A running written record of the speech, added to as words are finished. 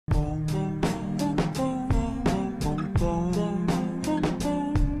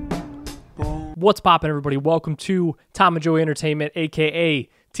What's poppin', everybody? Welcome to Tom and Joey Entertainment, aka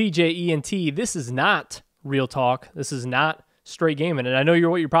TJENT. This is not real talk. This is not straight gaming. And I know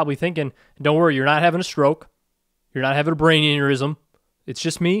what you're probably thinking. Don't worry, you're not having a stroke. You're not having a brain aneurysm. It's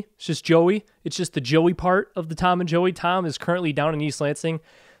just me. It's just Joey. It's just the Joey part of the Tom and Joey. Tom is currently down in East Lansing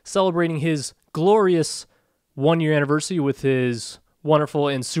celebrating his glorious 1-year anniversary with his wonderful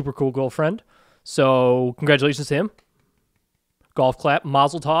and super cool girlfriend. So congratulations to him. Golf clap,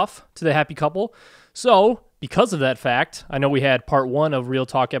 mazel tov to the happy couple. So, because of that fact, I know we had part 1 of Real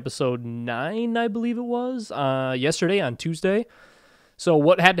Talk episode 9, I believe it was, yesterday on Tuesday. So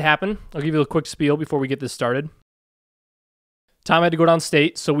what had to happen? I'll give you a quick spiel before we get this started. Tom had to go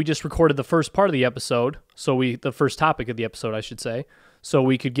downstate, so we just recorded the first part of the episode, the first topic of the episode, I should say, so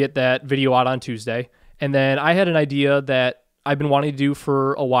we could get that video out on Tuesday. And then I had an idea that I've been wanting to do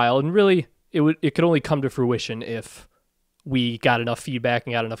for a while, and really, it could only come to fruition if we got enough feedback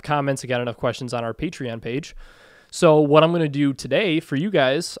and got enough comments and got enough questions on our Patreon page. So what I'm going to do today for you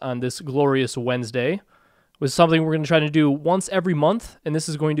guys on this glorious Wednesday was something we're going to try to do once every month, and this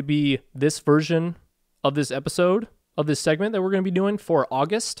is going to be this version of this episode, of this segment that we're going to be doing for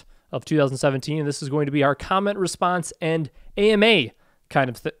August of 2017, and this is going to be our comment response and AMA kind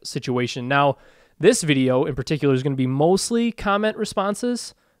of situation. Now, this video in particular is going to be mostly comment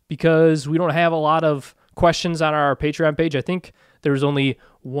responses because we don't have a lot of questions on our Patreon page. I think there's only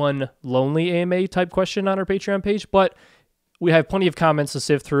one lonely AMA type question on our Patreon page, but we have plenty of comments to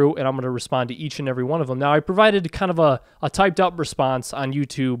sift through, and I'm going to respond to each and every one of them. Now, I provided kind of a typed up response on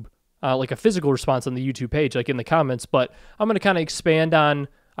YouTube, like a physical response on the YouTube page, like in the comments, but I'm going to kind of expand on,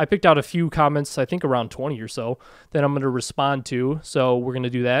 I picked out a few comments, I think around 20 or so, that I'm going to respond to. So we're going to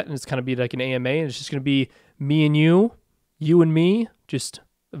do that, and it's kind of be like an AMA, and it's just going to be me and you and me, just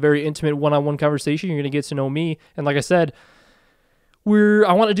a very intimate one-on-one conversation. You're going to get to know me. And like I said,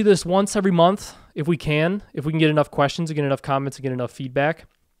 I want to do this once every month if we can get enough questions and get enough comments and get enough feedback.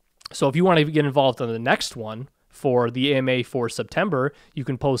 So if you want to get involved on the next one for the AMA for September, you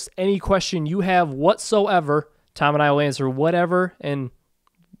can post any question you have whatsoever. Tom and I will answer whatever and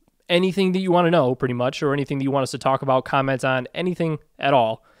anything that you want to know pretty much, or anything that you want us to talk about, comment on, anything at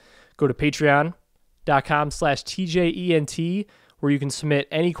all. Go to patreon.com/TJENT, where you can submit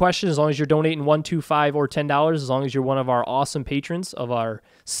any question as long as you're donating $1, $2, $5, or $10, as long as you're one of our awesome patrons of our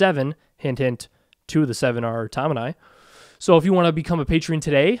 7, hint, hint, 2 of the 7 are Tom and I. So if you want to become a patron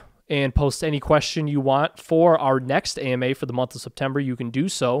today and post any question you want for our next AMA for the month of September, you can do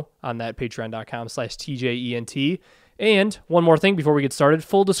so on that patreon.com/TJENT. And one more thing before we get started,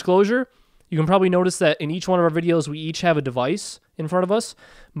 full disclosure, you can probably notice that in each one of our videos, we each have a device in front of us.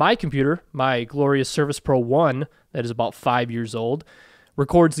 My computer, my glorious Surface Pro 1, that is about 5 years old,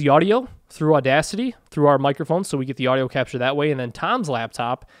 records the audio through Audacity, through our microphone, so we get the audio capture that way. And then Tom's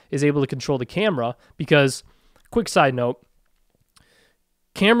laptop is able to control the camera because, quick side note,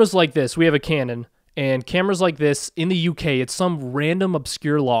 cameras like this, we have a Canon, and cameras like this in the UK, it's some random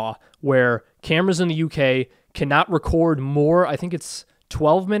obscure law where cameras in the UK cannot record more, I think it's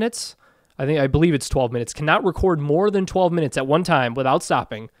 12 minutes, I believe it's 12 minutes, cannot record more than 12 minutes at one time without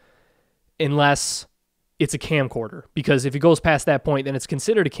stopping unless it's a camcorder. Because if it goes past that point, then it's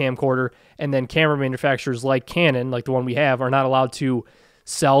considered a camcorder, and then camera manufacturers like Canon, like the one we have, are not allowed to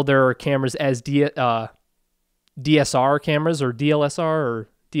sell their cameras as DSR cameras, or DLSR, or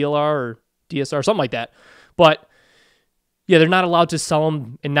DLR, or DSR, something like that. But yeah, they're not allowed to sell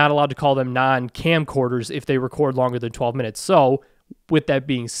them and not allowed to call them non-camcorders if they record longer than 12 minutes. So with that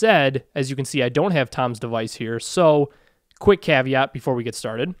being said, as you can see, I don't have Tom's device here. So quick caveat before we get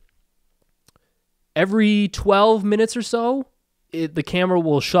started. Every 12 minutes or so, the camera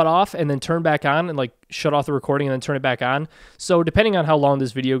will shut off and then turn back on, and like shut off the recording and then turn it back on. So depending on how long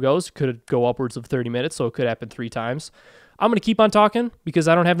this video goes, it could go upwards of 30 minutes, so it could happen 3 times. I'm going to keep on talking because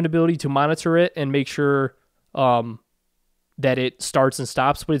I don't have an ability to monitor it and make sure that it starts and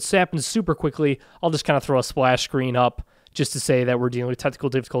stops, but it happens super quickly. I'll just kind of throw a splash screen up just to say that we're dealing with technical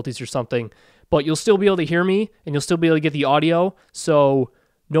difficulties or something. But you'll still be able to hear me, and you'll still be able to get the audio, so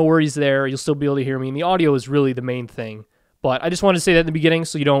no worries there. You'll still be able to hear me, and the audio is really the main thing. But I just wanted to say that in the beginning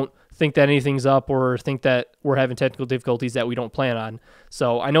so you don't think that anything's up or think that we're having technical difficulties that we don't plan on.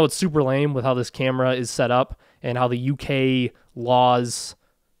 So I know it's super lame with how this camera is set up and how the UK laws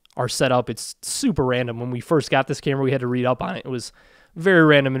are set up. It's super random. When we first got this camera, we had to read up on it. It was very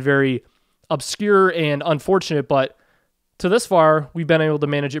random and very obscure and unfortunate, but to this far, we've been able to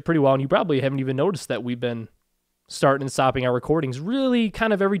manage it pretty well, and you probably haven't even noticed that we've been starting and stopping our recordings really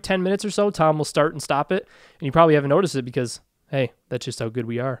kind of every 10 minutes or so. Tom will start and stop it, and you probably haven't noticed it because, hey, that's just how good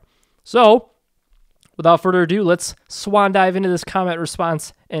we are. So without further ado, let's swan dive into this comment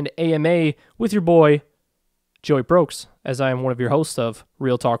response and AMA with your boy, Joey Brokes, as I am one of your hosts of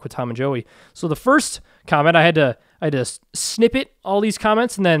Real Talk with Tom and Joey. So the first comment, I had to snippet all these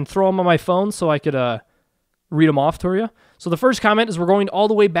comments and then throw them on my phone so I could read them off to you. So the first comment is we're going all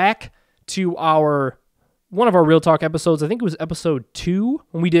the way back to one of our Real Talk episodes. I think it was episode 2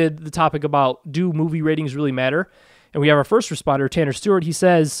 when we did the topic about do movie ratings really matter? And we have our first responder, Tanner Stewart. He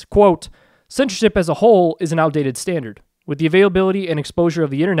says, quote, censorship as a whole is an outdated standard. With the availability and exposure of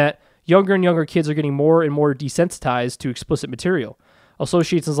the internet, younger and younger kids are getting more and more desensitized to explicit material.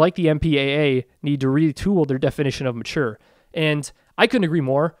 Associations like the MPAA need to retool their definition of mature. And I couldn't agree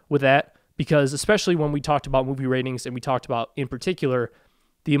more with that, because especially when we talked about movie ratings and we talked about, in particular,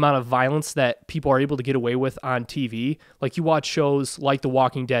 the amount of violence that people are able to get away with on TV. Like, you watch shows like The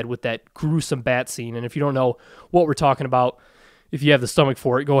Walking Dead with that gruesome bat scene, and if you don't know what we're talking about, if you have the stomach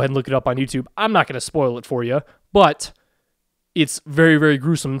for it, go ahead and look it up on YouTube. I'm not going to spoil it for you, but it's very, very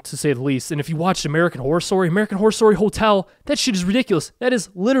gruesome, to say the least. And if you watched American Horror Story Hotel, that shit is ridiculous. That is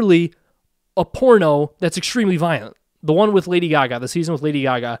literally a porno that's extremely violent. The one with Lady Gaga, the season with Lady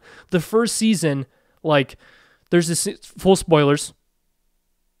Gaga. The first season, like, there's this, full spoilers.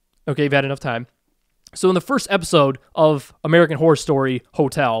 Okay, you've had enough time. So in the first episode of American Horror Story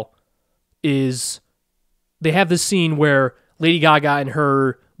Hotel they have this scene where Lady Gaga and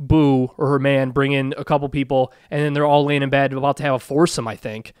her boo or her man bring in a couple people, and then they're all laying in bed about to have a foursome, I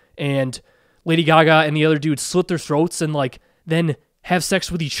think. And Lady Gaga and the other dude slit their throats and like then have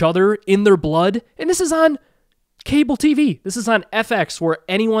sex with each other in their blood. And this is on cable TV. This is on FX, where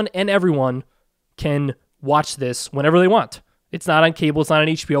anyone and everyone can watch this whenever they want. It's not on cable. It's not on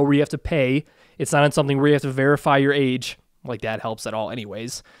HBO where you have to pay. It's not on something where you have to verify your age. Like, that helps at all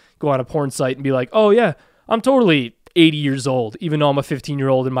anyways. Go on a porn site and be like, oh yeah, I'm totally 80 years old, even though I'm a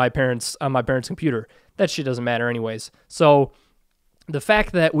 15-year-old on my parents' computer. That shit doesn't matter anyways. So the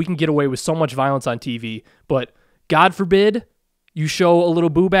fact that we can get away with so much violence on TV, but God forbid you show a little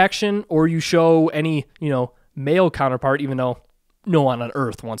boob action or you show any, male counterpart, even though no one on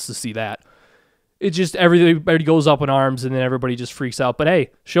earth wants to see that. It just, everybody goes up in arms and then everybody just freaks out. But hey,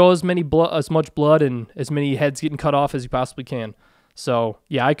 show as much blood and as many heads getting cut off as you possibly can. So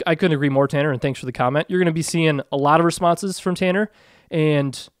yeah, I couldn't agree more, Tanner, and thanks for the comment. You're going to be seeing a lot of responses from Tanner,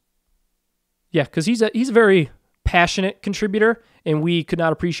 and yeah, because he's a very passionate contributor, and we could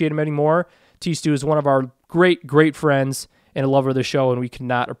not appreciate him anymore. T-Stu is one of our great friends and a lover of the show, and we could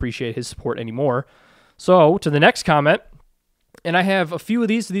not appreciate his support anymore. So to the next comment. And I have a few of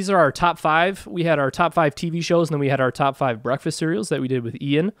these. These are our top 5. We had our top 5 TV shows, and then we had our top 5 breakfast cereals that we did with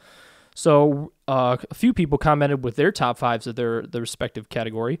Ian. So a few people commented with their top 5s of their respective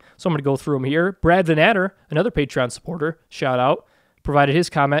category. So I'm going to go through them here. Brad Van Adder, another Patreon supporter, shout out, provided his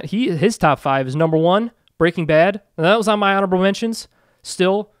comment. His top 5 is number 1, Breaking Bad. And that was on my honorable mentions.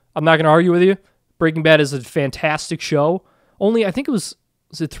 Still, I'm not going to argue with you. Breaking Bad is a fantastic show. Only, I think was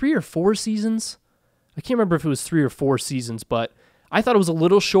it 3 or 4 seasons? I can't remember if it was 3 or 4 seasons, but I thought it was a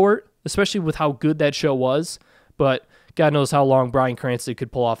little short, especially with how good that show was. But God knows how long Bryan Cranston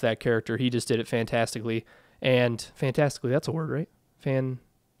could pull off that character. He just did it fantastically. And fantastically, that's a word, right?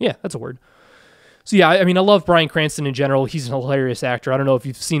 Yeah, that's a word. So yeah, I mean, I love Bryan Cranston in general. He's an hilarious actor. I don't know if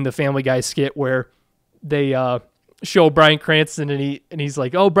you've seen the Family Guy skit where they show Bryan Cranston and he's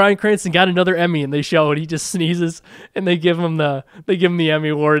like, oh, Bryan Cranston got another Emmy, and they show it. He just sneezes and they give him the Emmy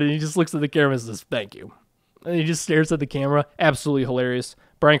award, and he just looks at the camera and says, thank you. And he just stares at the camera. Absolutely hilarious.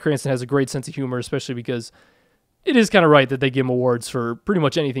 Bryan Cranston has a great sense of humor, especially because it is kind of right that they give him awards for pretty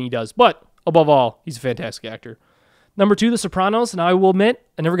much anything he does. But above all, he's a fantastic actor. Number 2, The Sopranos. Now I will admit,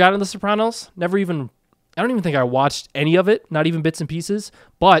 I never got into The Sopranos. I don't even think I watched any of it, not even bits and pieces.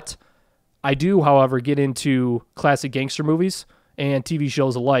 But I do, however, get into classic gangster movies and TV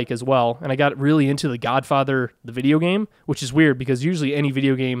shows alike as well. And I got really into The Godfather, the video game, which is weird because usually any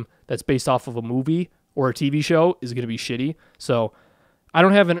video game that's based off of a movie or a TV show is going to be shitty. So I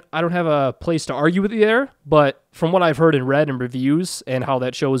don't have a place to argue with you there, but from what I've heard and read in reviews and how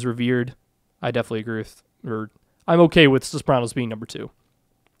that show is revered, I definitely agree with, or I'm okay with Sopranos being number 2.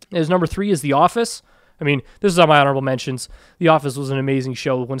 As number 3 is The Office. I mean, this is on my honorable mentions. The Office was an amazing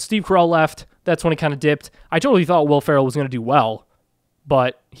show. When Steve Carell left, that's when it kind of dipped. I totally thought Will Ferrell was going to do well,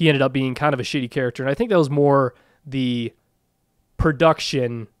 but he ended up being kind of a shitty character. And I think that was more the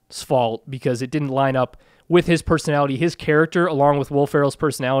production's fault because it didn't line up with his personality, his character, along with Will Ferrell's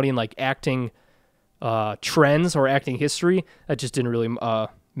personality and like acting trends or acting history. That just didn't really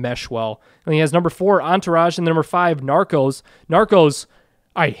mesh well. And he has number 4, Entourage, and number 5, Narcos. Narcos,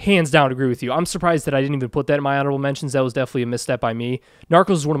 I hands down agree with you. I'm surprised that I didn't even put that in my honorable mentions. That was definitely a misstep by me.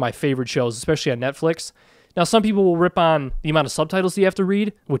 Narcos is one of my favorite shows, especially on Netflix. Now, some people will rip on the amount of subtitles you have to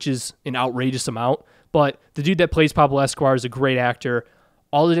read, which is an outrageous amount, but the dude that plays Pablo Escobar is a great actor.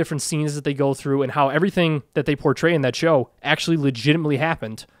 All the different scenes that they go through and how everything that they portray in that show actually legitimately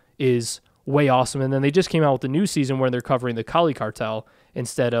happened is way awesome. And then they just came out with the new season where they're covering the Cali cartel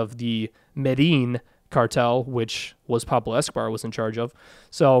instead of the Medellin cartel, which was Pablo Escobar was in charge of.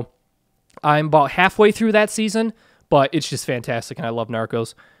 So I'm about halfway through that season, but it's just fantastic, and I love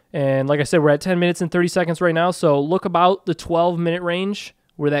Narcos. And like I said, we're at 10 minutes and 30 seconds right now, so look about the 12-minute range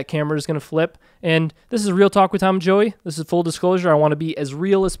where that camera is going to flip. And this is Real Talk with Tom and Joey. This is full disclosure. I want to be as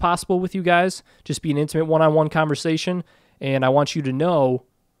real as possible with you guys, just be an intimate one-on-one conversation, and I want you to know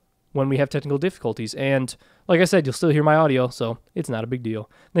when we have technical difficulties. And like I said, you'll still hear my audio, so it's not a big deal.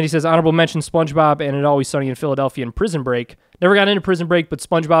 Then he says, honorable mention SpongeBob and It's Always Sunny in Philadelphia and Prison Break. Never got into Prison Break, but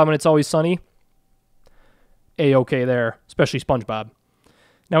SpongeBob and It's Always Sunny, A-okay there, especially SpongeBob.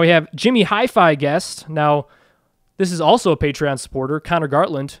 Now we have Jimmy Hi-Fi guest. Now, this is also a Patreon supporter, Connor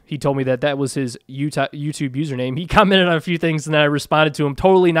Gartland. He told me that was his YouTube username. He commented on a few things, and then I responded to him,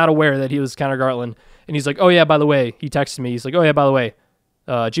 totally not aware that he was Connor Gartland. And he's like, oh yeah, by the way, he texted me. He's like, oh yeah, by the way,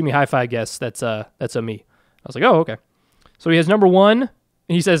 Jimmy Hi-Fi guest, that's a me. I was like, oh, okay. So he has number 1, and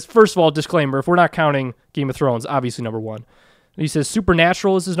he says, first of all, disclaimer, if we're not counting Game of Thrones, obviously number 1. And he says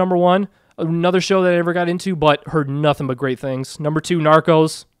Supernatural is his number 1. Another show that I never got into, but heard nothing but great things. Number 2,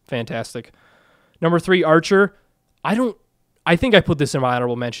 Narcos. Fantastic. Number 3, Archer. I think I put this in my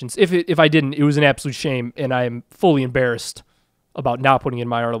honorable mentions. If I didn't, it was an absolute shame, and I am fully embarrassed about not putting it in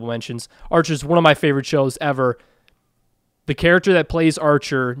my honorable mentions. Archer is one of my favorite shows ever. The character that plays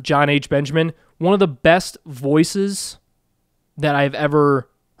Archer, John H. Benjamin, one of the best voices that I've ever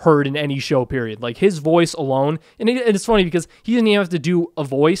heard in any show, period. Like, his voice alone, and it's funny because he didn't even have to do a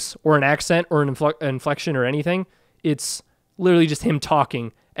voice or an accent or an inflection or anything. It's literally just him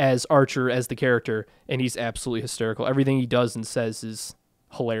talking as Archer, as the character, and he's absolutely hysterical. Everything he does and says is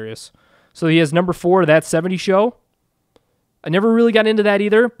hilarious. So he has number 4, That 70 Show. I never really got into that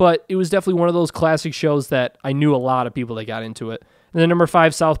either, but it was definitely one of those classic shows that I knew a lot of people that got into it. And then number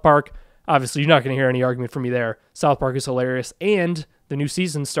 5, South Park. Obviously, you're not going to hear any argument from me there. South Park is hilarious, and the new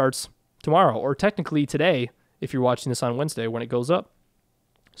season starts tomorrow, or technically today, if you're watching this on Wednesday when it goes up.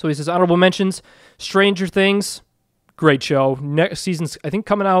 So he says, honorable mentions, Stranger Things, great show. Next season's, I think,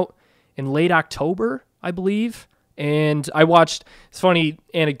 coming out in late October, I believe. And I watched, it's a funny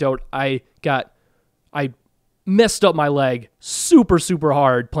anecdote, I messed up my leg super, super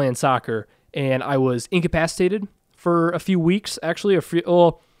hard playing soccer, and I was incapacitated for a few weeks, actually,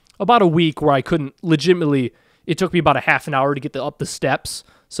 about a week where I couldn't legitimately, it took me about a half an hour to get up the steps,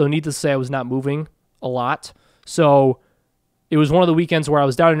 so needless to say, I was not moving a lot. So it was one of the weekends where I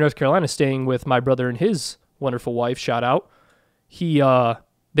was down in North Carolina staying with my brother and his wonderful wife, shout out.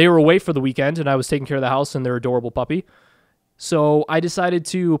 They were away for the weekend, and I was taking care of the house and their adorable puppy. So I decided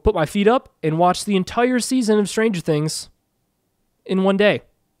to put my feet up and watch the entire season of Stranger Things in one day.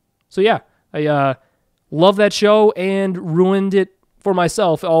 So yeah, I love that show and ruined it for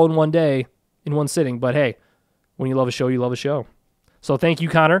myself all in one day, in one sitting. But hey, when you love a show, you love a show. So thank you,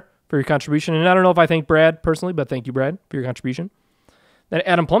 Connor, for your contribution. And I don't know if I thank Brad personally, but thank you, Brad, for your contribution. Then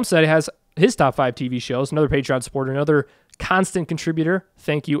Adam Plumstead has his top 5 TV shows, another Patreon supporter, another constant contributor.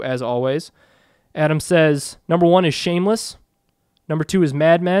 Thank you, as always. Adam says, number 1 is Shameless. Number 2 is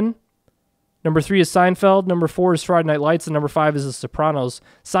Mad Men. Number 3 is Seinfeld. Number 4 is Friday Night Lights. And number 5 is The Sopranos.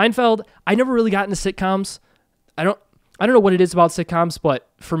 Seinfeld, I never really got into sitcoms. I don't know what it is about sitcoms, but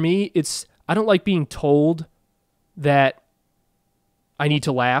for me, I don't like being told that I need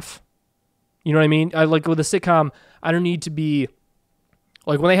to laugh. You know what I mean? I like with a sitcom, I don't need to be,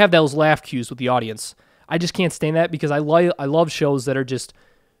 like when they have those laugh cues with the audience, I just can't stand that because I love shows that are just,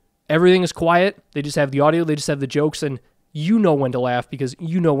 everything is quiet. They just have the audio. They just have the jokes, and you know when to laugh because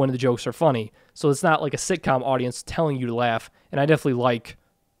you know when the jokes are funny. So it's not like a sitcom audience telling you to laugh, and I definitely like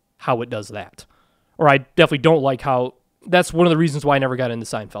how it does that. Or I definitely don't like how, that's one of the reasons why I never got into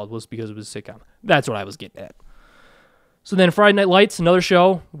Seinfeld, was because it was a sitcom. That's what I was getting at. So then Friday Night Lights, another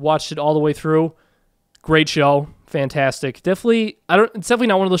show, watched it all the way through. Great show, fantastic. Definitely, it's definitely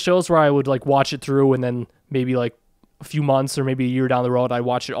not one of those shows where I would like watch it through and then maybe like a few months or maybe a year down the road, I'd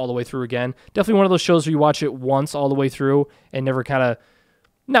watch it all the way through again. Definitely one of those shows where you watch it once all the way through and never kind of,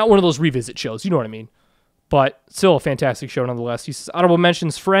 not one of those revisit shows, you know what I mean? But still a fantastic show nonetheless. He says, honorable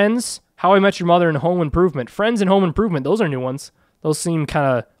mentions, Friends, How I Met Your Mother, and Home Improvement. Friends and Home Improvement, those are new ones. Those seem kind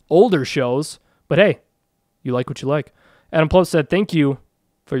of older shows, but hey, you like what you like. Adam Plump said, thank you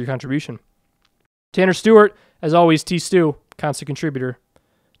for your contribution. Tanner Stewart, as always, T-Stew, constant contributor.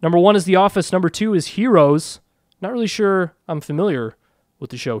 Number 1 is The Office. Number 2 is Heroes. Not really sure I'm familiar with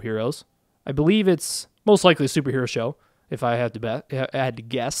the show Heroes. I believe it's most likely a superhero show, if I had to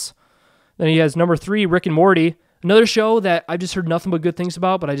guess. Then he has number 3, Rick and Morty. Another show that I just heard nothing but good things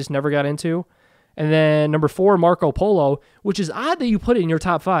about, but I just never got into. And then number 4, Marco Polo, which is odd that you put it in your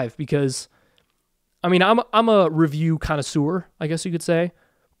top 5 because, I mean, I'm a review connoisseur, I guess you could say,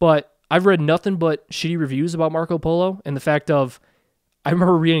 but I've read nothing but shitty reviews about Marco Polo, and the fact of, I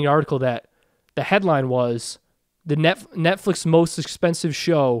remember reading an article that the headline was, the Netflix most expensive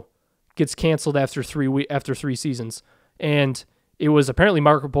show gets canceled after 3 seasons, and it was apparently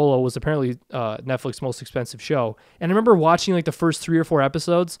Marco Polo was apparently Netflix's most expensive show. And I remember watching like the first 3 or 4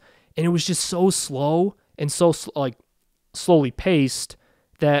 episodes, and it was just so slow and so slowly paced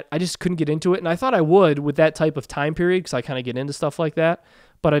that I just couldn't get into it. And I thought I would with that type of time period because I kind of get into stuff like that,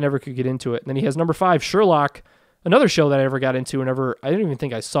 but I never could get into it. And then he has number 5, Sherlock, another show that I never got into, and I didn't even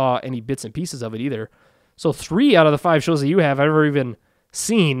think I saw any bits and pieces of it either. So 3 out of the 5 shows that you have I've never even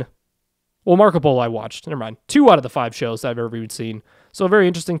seen. Well, Marco Polo I watched. Never mind. 2 out of the 5 shows that I've ever even seen. So a very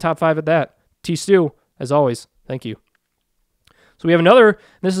interesting top 5 at that. T-Stew, as always, thank you. So we have another,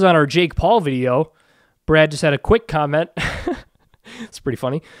 this is on our Jake Paul video. Brad just had a quick comment. It's pretty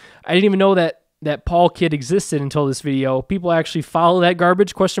funny. I didn't even know that Paul kid existed until this video. People actually follow that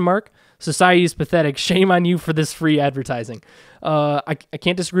garbage, ? Society is pathetic. Shame on you for this free advertising. I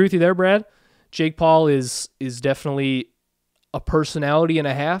can't disagree with you there, Brad. Jake Paul is definitely a personality and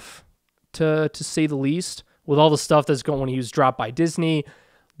a half, to say the least, with all the stuff that's going when he was dropped by Disney,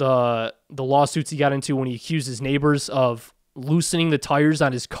 the lawsuits he got into when he accused his neighbors of loosening the tires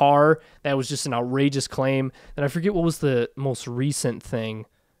on his car. That was just an outrageous claim. And I forget what was the most recent thing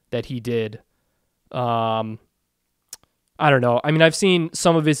that he did. I don't know. I mean, I've seen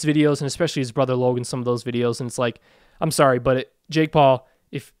some of his videos, and especially his brother Logan, some of those videos, and it's like, I'm sorry, but Jake Paul,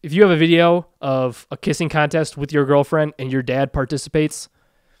 if you have a video of a kissing contest with your girlfriend and your dad participates,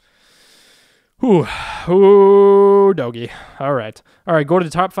 ooh, doggy. All right, go to the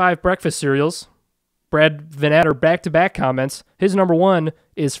top 5 breakfast cereals. Brad Van Adder, back-to-back comments. His number 1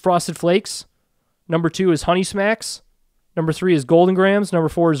 is Frosted Flakes. Number 2 is Honey Smacks. Number 3 is Golden Grams. Number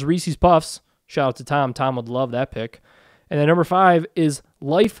 4 is Reese's Puffs. Shout out to Tom. Tom would love that pick. And then number 5 is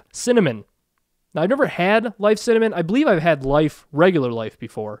Life Cinnamon. Now, I've never had Life Cinnamon. I believe I've had regular Life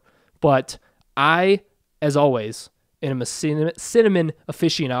before. But I, as always, am a cinnamon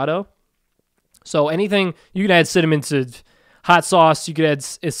aficionado. So anything, you can add cinnamon to hot sauce, you could add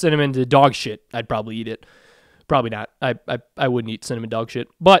cinnamon to dog shit. I'd probably eat it. Probably not. I wouldn't eat cinnamon dog shit.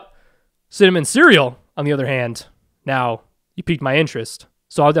 But cinnamon cereal, on the other hand, now you piqued my interest.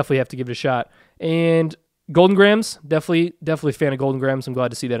 So I'll definitely have to give it a shot. And Golden Grams, definitely a fan of Golden Grams. I'm glad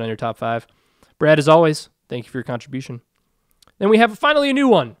to see that on your top 5. Brad, as always, thank you for your contribution. Then we have finally a new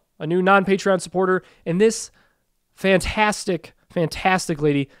one, a new non-Patreon supporter. And this fantastic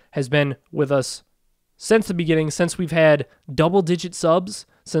lady has been with us since the beginning, since we've had double-digit subs,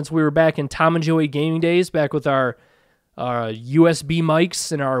 since we were back in Tom and Joey gaming days, back with our USB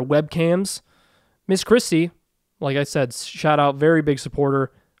mics and our webcams. Miss Christy, like I said, shout out, very big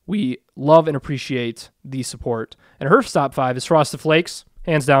supporter. We love and appreciate the support. And her top 5 is Frosted Flakes,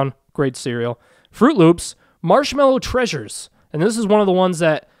 hands down, great cereal. Fruit Loops, Marshmallow Treasures. And this is one of the ones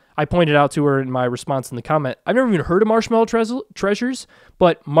that I pointed out to her in my response in the comment. I've never even heard of Marshmallow Treasures,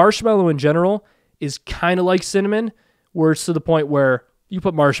 but marshmallow in general is kind of like cinnamon, where it's to the point where you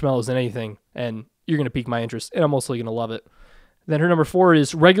put marshmallows in anything, and you're going to pique my interest, and I'm mostly going to love it. Then her number 4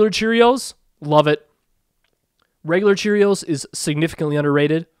 is regular Cheerios. Love it. Regular Cheerios is significantly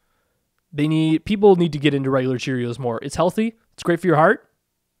underrated. People need to get into regular Cheerios more. It's healthy. It's great for your heart.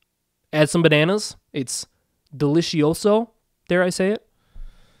 Add some bananas. It's delicioso, dare I say it.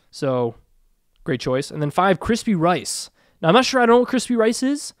 So, great choice. And then 5, Crispy Rice. Now, I'm not sure I don't know what Crispy Rice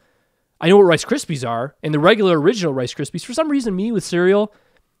is. I know what Rice Krispies are, and the regular original Rice Krispies. For some reason, me with cereal,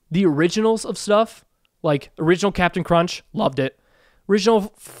 the originals of stuff, like original Captain Crunch, loved it.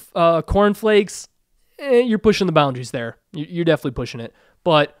 Original Corn Flakes, you're pushing the boundaries there. You're definitely pushing it.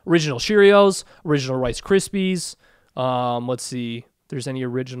 But original Cheerios, original Rice Krispies. Let's see if there's any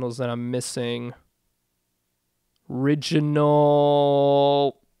originals that I'm missing. Original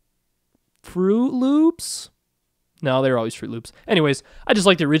Fruit Loops? No, they're always Fruit Loops. Anyways, I just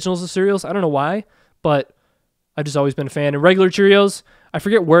like the originals of cereals. I don't know why, but I've just always been a fan. And regular Cheerios, I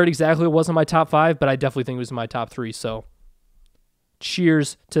forget where it exactly was in my top 5, but I definitely think it was in my top 3. So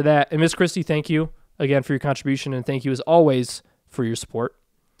cheers to that. And Miss Christie, thank you again for your contribution, and thank you as always for your support.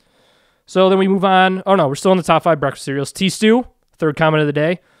 So then we move on. Oh, no, we're still in the top 5 breakfast cereals. T-Stew, third comment of the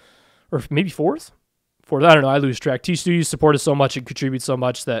day, or maybe fourth fourth. I don't know. I lose track. T-Stu, you support us so much and contribute so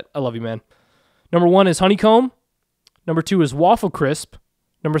much that I love you, man. Number 1 is Honeycomb. Number 2 is Waffle Crisp.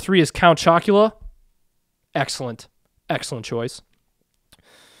 Number 3 is Count Chocula. Excellent. Excellent choice.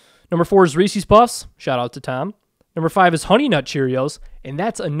 Number 4 is Reese's Puffs. Shout out to Tom. Number 5 is Honey Nut Cheerios. And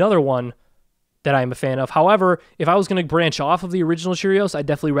that's another one that I'm a fan of. However, if I was going to branch off of the original Cheerios, I'd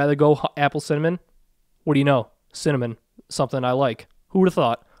definitely rather go apple cinnamon. What do you know? Cinnamon. Something I like. Who would have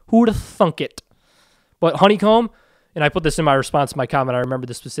thought? Who would have thunk it? But Honeycomb, and I put this in my response to my comment. I remember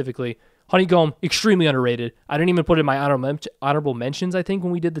this specifically. Honeycomb, extremely underrated. I didn't even put it in my honorable mentions, I think,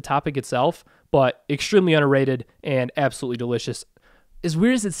 when we did the topic itself. But extremely underrated and absolutely delicious. As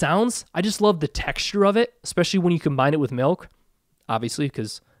weird as it sounds, I just love the texture of it, especially when you combine it with milk. Obviously,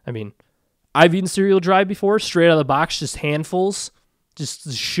 because, I mean, I've eaten cereal dry before, straight out of the box, just handfuls, just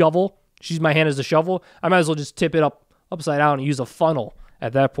a shovel. Just use my hand as a shovel. I might as well just tip it upside down and use a funnel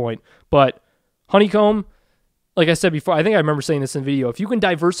at that point. But Honeycomb, like I said before, I think I remember saying this in video, if you can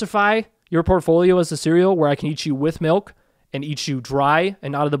diversify your portfolio as a cereal where I can eat you with milk and eat you dry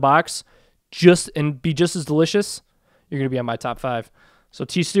and out of the box, and be just as delicious, you're going to be on my top 5. So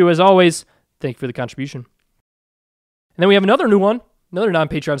T-Stu, as always, thank you for the contribution. And then we have another new one, another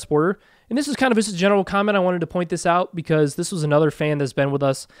non-Patreon supporter. And this is kind of just a general comment. I wanted to point this out because this was another fan that's been with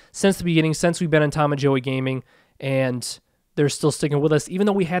us since the beginning, since we've been in Tom and Joey Gaming, and they're still sticking with us, even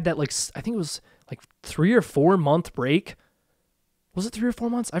though we had that, I think it was 3 or 4 month break. Was it 3 or 4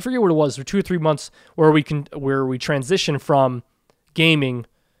 months? I forget what it was, or 2 or 3 months where we transitioned from gaming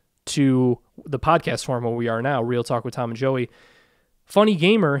to the podcast form where we are now, Real Talk with Tom and Joey. Funny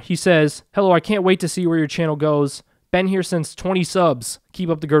Gamer, he says, "Hello, I can't wait to see where your channel goes. Been here since 20 subs. Keep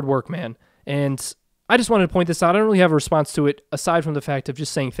up the good work, man." And I just wanted to point this out. I don't really have a response to it aside from the fact of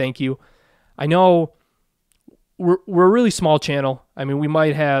just saying thank you. I know we're a really small channel. I mean, we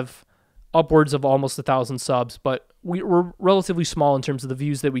might have upwards of almost 1,000 subs, but we're relatively small in terms of the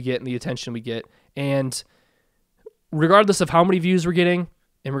views that we get and the attention we get. And regardless of how many views we're getting,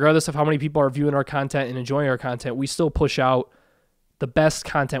 and regardless of how many people are viewing our content and enjoying our content, we still push out the best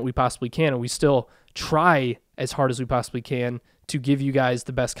content we possibly can, and we still try as hard as we possibly can to give you guys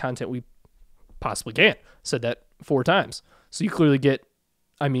the best content we possibly can. Said that 4 times. So you clearly get,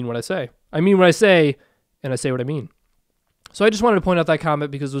 I mean what I say. I mean what I say, and I say what I mean. So I just wanted to point out that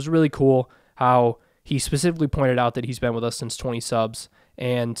comment because it was really cool how he specifically pointed out that he's been with us since 20 subs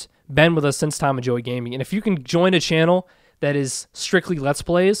and been with us since Tom and Joey Gaming. And if you can join a channel that is strictly Let's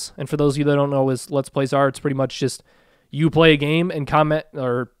Plays, and for those of you that don't know what Let's Plays are, it's pretty much just you play a game and comment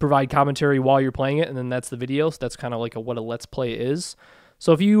or provide commentary while you're playing it, and then that's the video. So that's kind of like what a Let's Play is.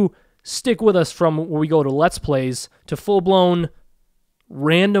 So if you stick with us from where we go to Let's Plays to full-blown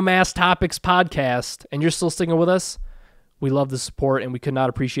random-ass topics podcast, and you're still sticking with us, we love the support, and we could not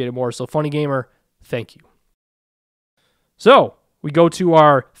appreciate it more. So Funny Gamer, thank you. So we go to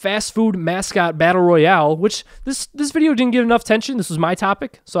our fast food mascot battle royale, which this video didn't get enough attention. This was my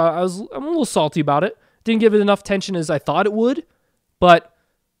topic, so I'm a little salty about it. Didn't give it enough attention as I thought it would, but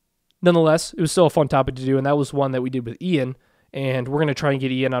nonetheless, it was still a fun topic to do, and that was one that we did with Ian, and we're going to try and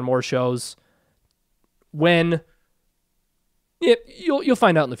get Ian on more shows when you'll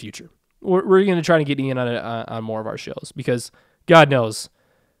find out in the future. We're going to try to get Ian on more of our shows because God knows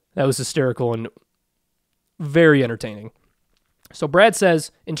that was hysterical and very entertaining. So Brad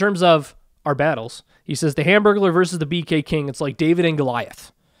says, in terms of our battles, he says, the Hamburglar versus the BK King, it's like David and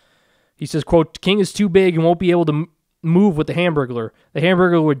Goliath. He says, quote, King is too big and won't be able to move with the Hamburglar. The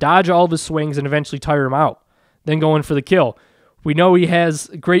Hamburglar would dodge all of his swings and eventually tire him out, then go in for the kill. We know he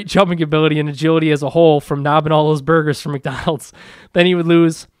has great jumping ability and agility as a whole from knobbing all those burgers from McDonald's. Then he would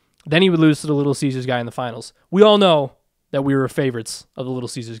lose to the Little Caesars guy in the finals. We all know that we were favorites of the Little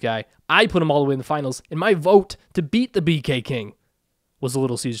Caesars guy. I put him all the way in the finals, and my vote to beat the BK King was the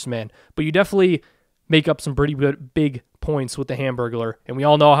Little Caesars man. But you definitely make up some pretty good big points with the Hamburglar, and we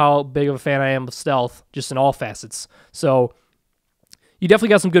all know how big of a fan I am of stealth, just in all facets. So you definitely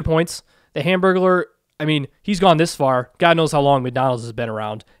got some good points. The Hamburglar, I mean, he's gone this far. God knows how long McDonald's has been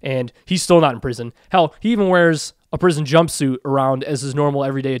around, and he's still not in prison. Hell, he even wears a prison jumpsuit around as his normal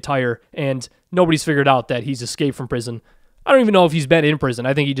everyday attire, and nobody's figured out that he's escaped from prison. I don't even know if he's been in prison.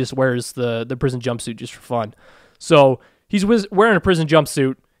 I think he just wears the prison jumpsuit just for fun. So he's wearing a prison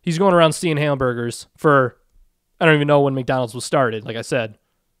jumpsuit. He's going around stealing hamburgers for, I don't even know when McDonald's was started, like I said.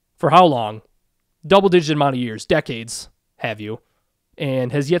 For how long? Double-digit amount of years, decades, have you,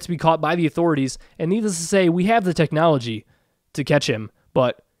 and has yet to be caught by the authorities. And needless to say, we have the technology to catch him,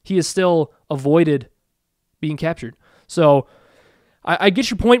 but he has still avoided being captured. So I get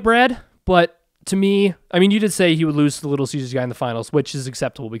your point, Brad, but to me, I mean, you did say he would lose to the Little Caesars guy in the finals, which is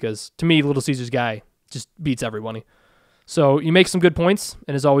acceptable because to me, Little Caesars guy just beats everybody. So you make some good points,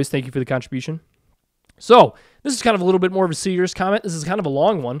 and as always, thank you for the contribution. So this is kind of a little bit more of a serious comment. This is kind of a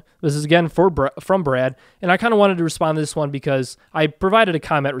long one. This is, again, from Brad, and I kind of wanted to respond to this one because I provided a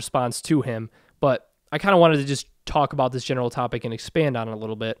comment response to him, but I kind of wanted to just talk about this general topic and expand on it a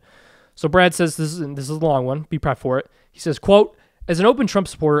little bit. So Brad says, this is a long one. Be prepped for it. He says, quote, "As an open Trump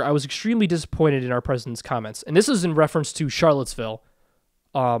supporter, I was extremely disappointed in our president's comments." And this is in reference to Charlottesville,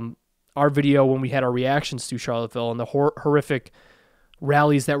 our video when we had our reactions to Charlottesville and the horrific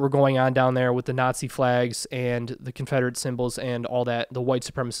rallies that were going on down there with the Nazi flags and the Confederate symbols and all that, the white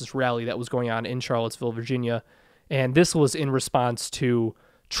supremacist rally that was going on in Charlottesville, Virginia. And this was in response to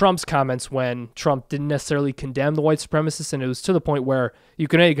Trump's comments when Trump didn't necessarily condemn the white supremacists, and it was to the point where you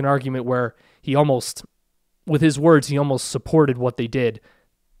can make an argument where he almost, with his words, he almost supported what they did.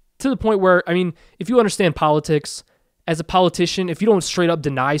 To the point where, I mean, if you understand politics, as a politician, if you don't straight up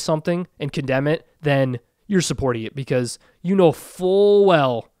deny something and condemn it, then you're supporting it because you know full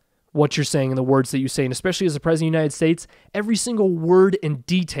well what you're saying and the words that you say. And especially as the President of the United States, every single word and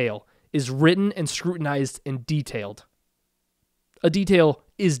detail is written and scrutinized and detailed. A detail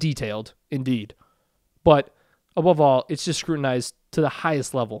is detailed, indeed. But above all, it's just scrutinized to the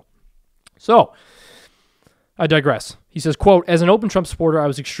highest level. So, I digress. He says, quote, "As an open Trump supporter, I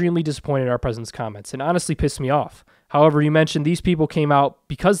was extremely disappointed in our president's comments and honestly pissed me off. However, you mentioned these people came out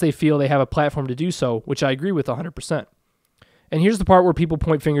because they feel they have a platform to do so, which I agree with 100%. And here's the part where people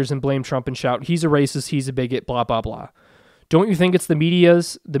point fingers and blame Trump and shout, he's a racist, he's a bigot, blah, blah, blah. Don't you think it's the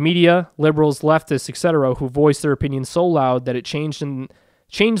media, liberals, leftists, etc., who voice their opinions so loud that it changed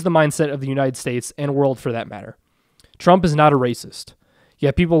the mindset of the United States and world for that matter? Trump is not a racist.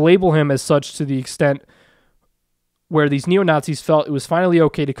 Yet people label him as such to the extent where these neo-Nazis felt it was finally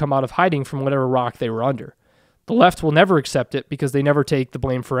okay to come out of hiding from whatever rock they were under. The left will never accept it because they never take the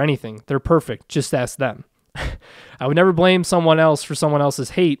blame for anything. They're perfect. Just ask them. I would never blame someone else for someone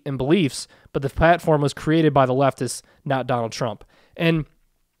else's hate and beliefs, but the platform was created by the leftists, not Donald Trump." And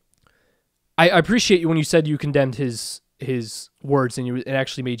I appreciate you when you said you condemned his words and it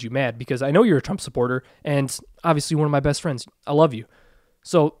actually made you mad, because I know you're a Trump supporter and obviously one of my best friends. I love you.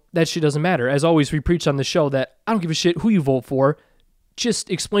 So that shit doesn't matter. As always, we preach on the show that I don't give a shit who you vote for. Just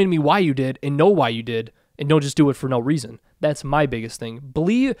explain to me why you did and know why you did, and don't just do it for no reason. That's my biggest thing.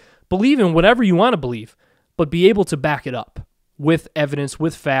 Believe in whatever you want to believe, but be able to back it up with evidence,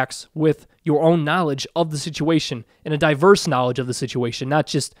 with facts, with your own knowledge of the situation and a diverse knowledge of the situation, not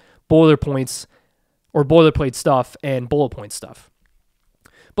just boilerplate stuff and bullet point stuff.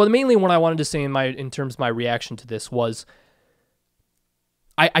 But mainly what I wanted to say in terms of my reaction to this was,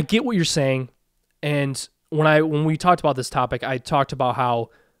 I get what you're saying, and when we talked about this topic, I talked about how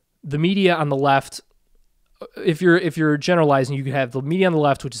the media on the left, if you're generalizing, you could have the media on the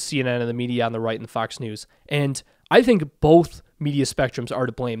left, which is CNN, and the media on the right and Fox News. And I think both media spectrums are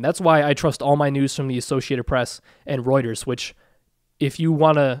to blame. That's why I trust all my news from the Associated Press and Reuters, which, if you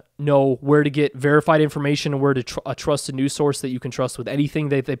want to know where to get verified information and where to a trusted news source that you can trust with anything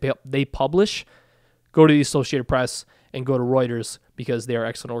that they publish, go to the Associated Press and go to Reuters, because they are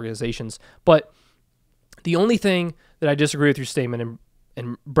excellent organizations. But the only thing that I disagree with your statement,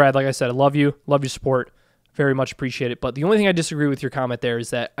 and Brad, like I said, I love your support, very much appreciate it. But the only thing I disagree with your comment there is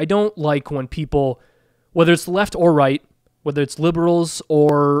that I don't like when people, whether it's left or right, whether it's liberals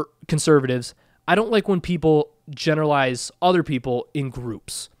or conservatives, I don't like when people generalize other people in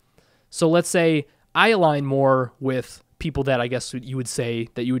groups. So let's say I align more with people that I guess you would say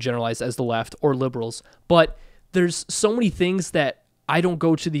that you would generalize as the left or liberals, but there's so many things that I don't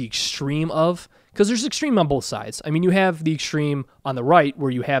go to the extreme of, because there's extreme on both sides. I mean, you have the extreme on the right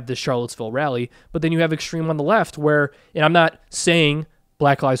where you have the Charlottesville rally, but then you have extreme on the left where, and I'm not saying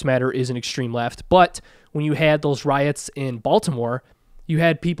Black Lives Matter is an extreme left, but when you had those riots in Baltimore, you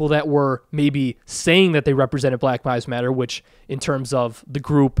had people that were maybe saying that they represented Black Lives Matter, which in terms of the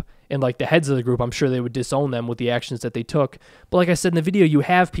group and like the heads of the group, I'm sure they would disown them with the actions that they took. But like I said in the video, you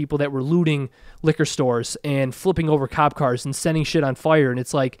have people that were looting liquor stores and flipping over cop cars and setting shit on fire. And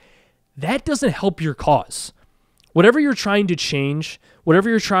it's like, that doesn't help your cause. Whatever you're trying to change, whatever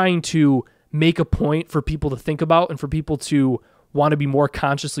you're trying to make a point for people to think about and for people to want to be more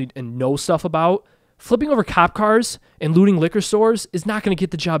consciously and know stuff about, flipping over cop cars and looting liquor stores is not going to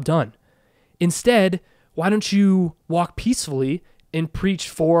get the job done. Instead, why don't you walk peacefully and preach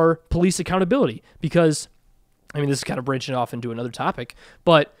for police accountability? Because, I mean, this is kind of branching off into another topic,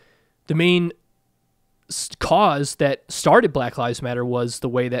 but the main cause that started Black Lives Matter was the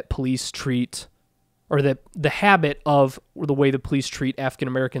way that police treat, or the habit of the way the police treat African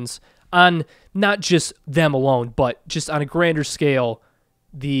Americans, on not just them alone, but just on a grander scale,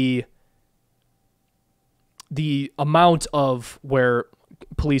 the the amount of where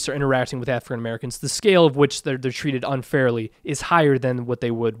police are interacting with African Americans, the scale of which they're treated unfairly is higher than what they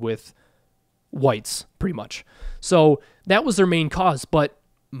would with whites, pretty much. So that was their main cause. But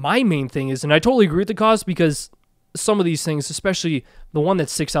my main thing is, and I totally agree with the cause, because some of these things, especially the one that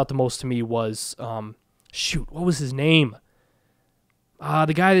sticks out the most to me was, what was his name?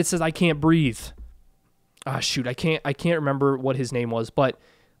 The guy that says, "I can't breathe." I can't remember what his name was, but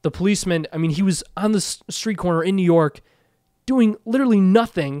the policeman, I mean, he was on the street corner in New York doing literally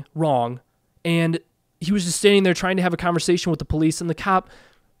nothing wrong, and he was just standing there trying to have a conversation with the police, and the cop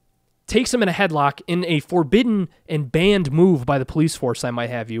takes him in a headlock in a forbidden and banned move by the police force, I might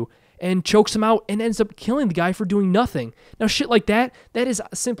have you, and chokes him out and ends up killing the guy for doing nothing. Now, shit like that is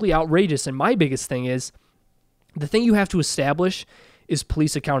simply outrageous, and my biggest thing is, the thing you have to establish is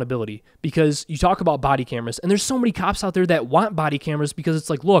police accountability, because you talk about body cameras, and there's so many cops out there that want body cameras because it's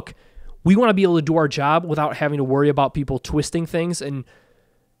like, look, we want to be able to do our job without having to worry about people twisting things and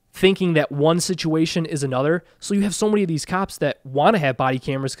thinking that one situation is another. So you have so many of these cops that want to have body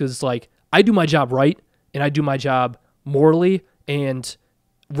cameras because it's like, I do my job right, and I do my job morally and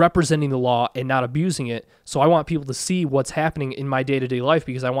representing the law and not abusing it. So I want people to see what's happening in my day-to-day life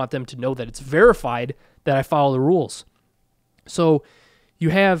because I want them to know that it's verified that I follow the rules. So you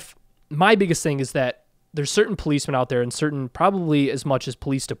have, my biggest thing is that there's certain policemen out there, and certain, probably as much as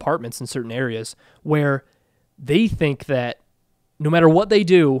police departments in certain areas, where they think that no matter what they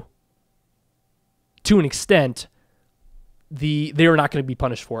do, to an extent, they are not going to be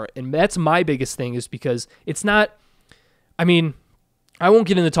punished for it. And that's my biggest thing, is because it's not, I mean, I won't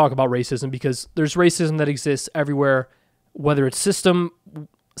get into talk about racism, because there's racism that exists everywhere, whether it's system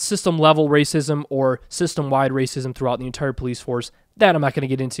level racism or system-wide racism throughout the entire police force. That I'm not going to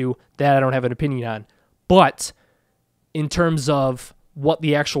get into. That I don't have an opinion on. But in terms of what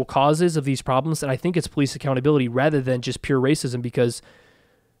the actual cause is of these problems, and I think it's police accountability rather than just pure racism, because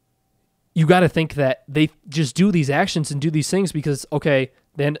you got to think that they just do these actions and do these things because, okay,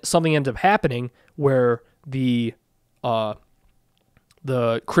 then something ends up happening where the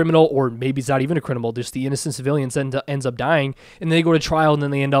criminal, or maybe it's not even a criminal, just the innocent civilians ends up dying, and they go to trial and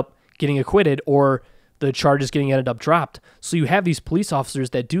then they end up getting acquitted, or the charges ended up dropped. So you have these police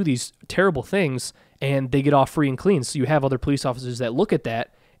officers that do these terrible things and they get off free and clean. So you have other police officers that look at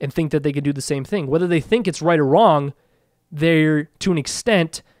that and think that they can do the same thing. Whether they think it's right or wrong, they're, to an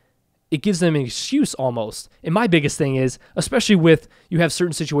extent, it gives them an excuse almost. And my biggest thing is, especially with, you have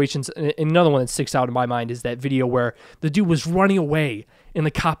certain situations, and another one that sticks out in my mind is that video where the dude was running away and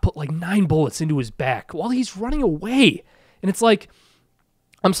the cop put like 9 bullets into his back while he's running away. And it's like,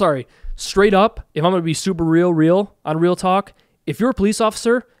 I'm sorry, straight up, if I'm going to be super real on Real Talk, if you're a police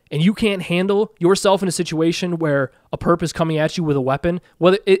officer and you can't handle yourself in a situation where a perp is coming at you with a weapon,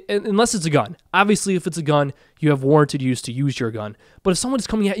 unless it's a gun. Obviously, if it's a gun, you have warranted use to use your gun. But if someone's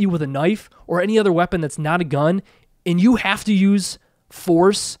coming at you with a knife or any other weapon that's not a gun, and you have to use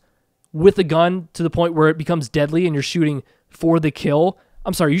force with a gun to the point where it becomes deadly and you're shooting for the kill,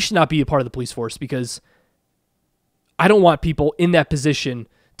 I'm sorry, you should not be a part of the police force, because I don't want people in that position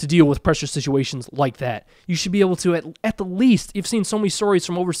to deal with pressure situations like that. You should be able to, at the least, you've seen so many stories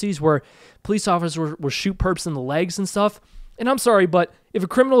from overseas where police officers will shoot perps in the legs and stuff. And I'm sorry, but if a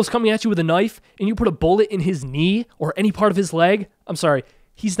criminal is coming at you with a knife and you put a bullet in his knee or any part of his leg, I'm sorry,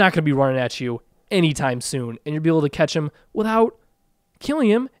 he's not going to be running at you anytime soon. And you'll be able to catch him without killing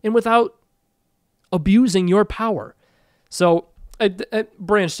him and without abusing your power. So I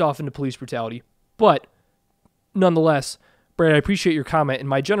branched off into police brutality. But nonetheless, Brad, I appreciate your comment, and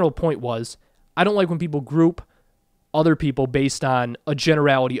my general point was, I don't like when people group other people based on a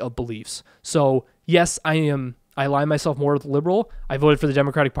generality of beliefs. So, yes, I align myself more with liberal. I voted for the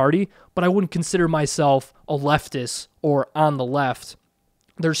Democratic Party, but I wouldn't consider myself a leftist or on the left.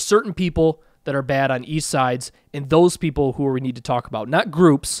 There's certain people that are bad on each sides, and those people who we need to talk about. Not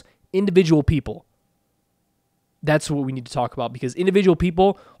groups, individual people. That's what we need to talk about, because individual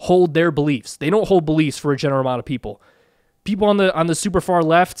people hold their beliefs. They don't hold beliefs for a general amount of people. People on the super far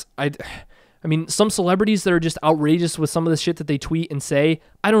left, I mean, some celebrities that are just outrageous with some of the shit that they tweet and say,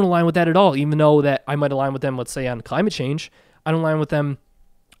 I don't align with that at all, even though that I might align with them, let's say, on climate change. I don't align with them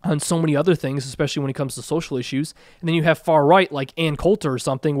on so many other things, especially when it comes to social issues. And then you have far right, like Ann Coulter or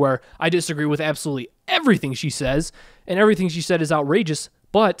something, where I disagree with absolutely everything she says, and everything she said is outrageous,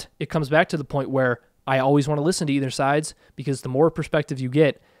 but it comes back to the point where I always want to listen to either sides, because the more perspective you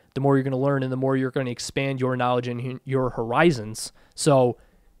get, the more you're going to learn and the more you're going to expand your knowledge and your horizons. So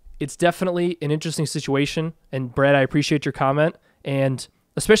it's definitely an interesting situation. And Brad, I appreciate your comment. And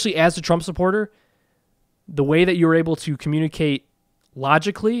especially as a Trump supporter, the way that you're able to communicate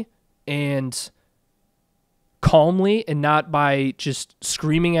logically and calmly and not by just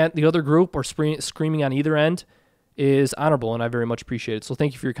screaming at the other group or screaming on either end is honorable, and I very much appreciate it. So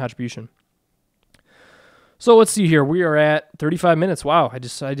thank you for your contribution. So let's see here. We are at 35 minutes. Wow.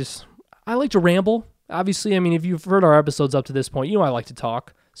 I like to ramble. Obviously, I mean, if you've heard our episodes up to this point, you know I like to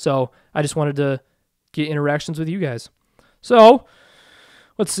talk. So I just wanted to get interactions with you guys. So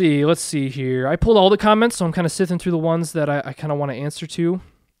let's see here. I pulled all the comments, so I'm kind of sifting through the ones that I kind of want to answer to.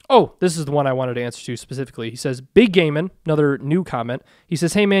 Oh, this is the one I wanted to answer to specifically. He says, Big Gamin, another new comment. He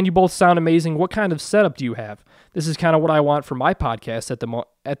says, hey man, you both sound amazing. What kind of setup do you have? This is kind of what I want for my podcast at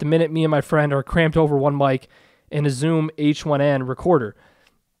the minute. Me and my friend are cramped over one mic and a Zoom H1N recorder.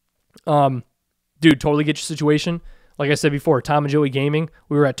 Dude, totally get your situation. Like I said before, Tom and Joey Gaming,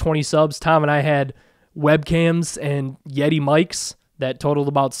 we were at 20 subs. Tom and I had webcams and Yeti mics that totaled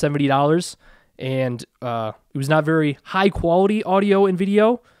about $70. And it was not very high quality audio and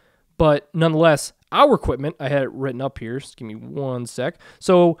video, but nonetheless, our equipment, I had it written up here. Just give me one sec.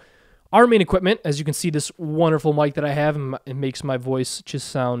 So our main equipment, as you can see, this wonderful mic that I have, it makes my voice just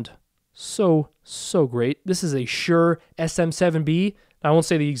sound so great. This is a Shure SM7B. I won't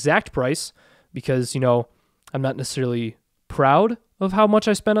say the exact price because, I'm not necessarily proud of how much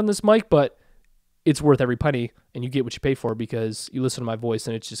I spent on this mic, but it's worth every penny, and you get what you pay for because you listen to my voice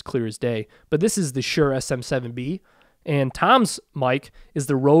and it's just clear as day. But this is the Shure SM7B, and Tom's mic is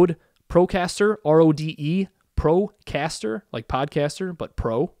the Rode Procaster, R-O-D-E, Procaster, like podcaster, but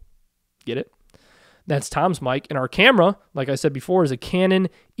pro. Get it? That's Tom's mic. And our camera, like I said before, is a Canon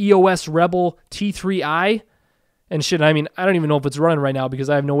EOS Rebel T3i. And shit, I mean, I don't even know if it's running right now because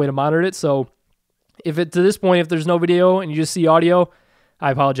I have no way to monitor it. So to this point, if there's no video and you just see audio,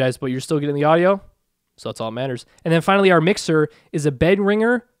 I apologize, but you're still getting the audio. So that's all that matters. And then finally, our mixer is a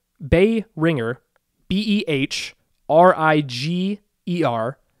Behringer, Behringer,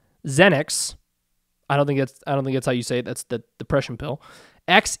 Xenix. I don't think that's how you say it. That's the depression pill.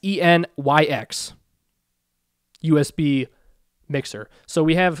 XENYX USB mixer. So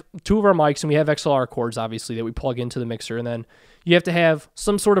we have two of our mics and we have XLR cords, obviously, that we plug into the mixer. And then you have to have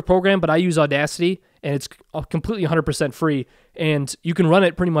some sort of program, but I use Audacity, and it's completely 100% free. And you can run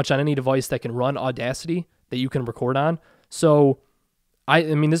it pretty much on any device that can run Audacity that you can record on. So, I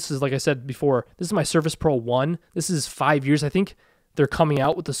mean, this is, like I said before, this is my Surface Pro 1. This is 5 years. I think they're coming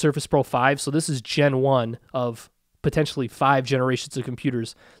out with the Surface Pro 5. So this is Gen 1 of potentially 5 generations of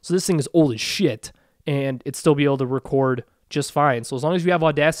computers. So this thing is old as shit, and it's still be able to record just fine. So as long as you have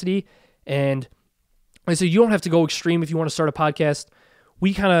Audacity, and like I said, you don't have to go extreme if you want to start a podcast.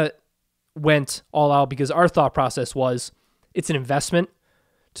 We kind of went all out because our thought process was it's an investment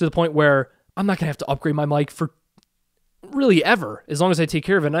to the point where I'm not going to have to upgrade my mic for really ever, as long as I take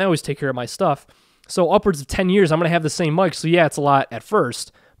care of it. And I always take care of my stuff. So upwards of 10 years, I'm going to have the same mic. So yeah, it's a lot at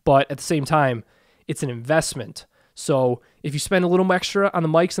first, but at the same time, it's an investment. So if you spend a little extra on the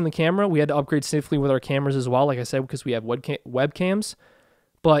mics and the camera, we had to upgrade significantly with our cameras as well, like I said, because we have webcams.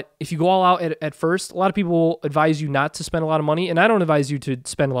 But if you go all out at first, a lot of people advise you not to spend a lot of money, and I don't advise you to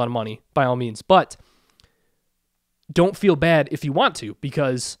spend a lot of money, by all means. But don't feel bad if you want to,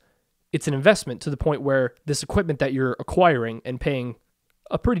 because it's an investment to the point where this equipment that you're acquiring and paying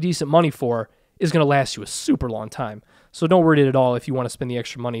a pretty decent money for is going to last you a super long time. So don't worry at all if you want to spend the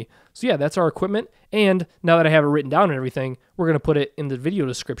extra money. So yeah, that's our equipment. And now that I have it written down and everything, we're going to put it in the video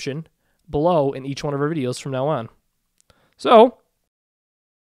description below in each one of our videos from now on. So,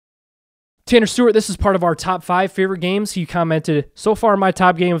 Tanner Stewart, this is part of our top 5 favorite games. He commented, so far my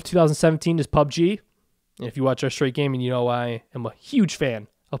top game of 2017 is PUBG. And if you watch our straight gaming, you know I am a huge fan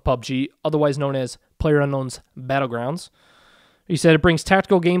of PUBG, otherwise known as PlayerUnknown's Battlegrounds. He said it brings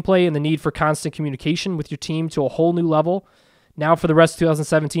tactical gameplay and the need for constant communication with your team to a whole new level. Now for the rest of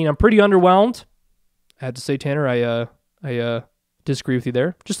 2017, I'm pretty underwhelmed. I had to say, Tanner, I disagree with you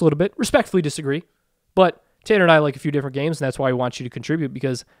there. Just a little bit. Respectfully disagree. But Tanner and I like a few different games, and that's why I want you to contribute,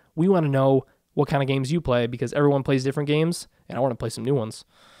 because we want to know what kind of games you play, because everyone plays different games, and I want to play some new ones.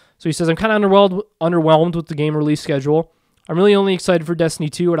 So he says, I'm kind of underwhelmed with the game release schedule. I'm really only excited for Destiny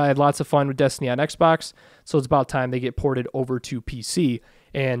 2, and I had lots of fun with Destiny on Xbox, so it's about time they get ported over to PC.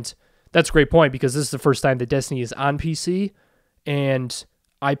 And that's a great point, because this is the first time that Destiny is on PC, and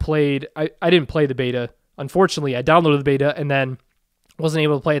I didn't play the beta. Unfortunately, I downloaded the beta, and then wasn't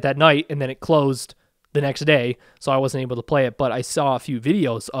able to play it that night, and then it closed the next day, so I wasn't able to play it. But I saw a few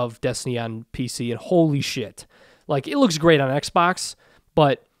videos of Destiny on PC, and holy shit. Like, it looks great on Xbox,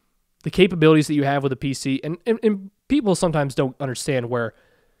 but the capabilities that you have with a PC, and people sometimes don't understand where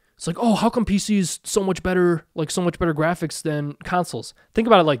it's like, oh, how come PC is so much better, like so much better graphics than consoles? Think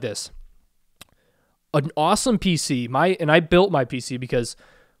about it like this. An awesome PC, and I built my PC because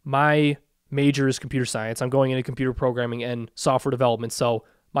my major is computer science. I'm going into computer programming and software development, so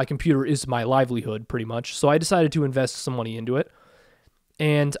my computer is my livelihood pretty much. So I decided to invest some money into it.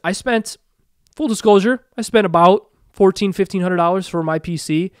 And I spent, full disclosure, I spent about $1,400-$1,500 for my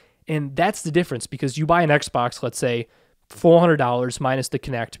PC. And that's the difference, because you buy an Xbox, let's say, $400 minus the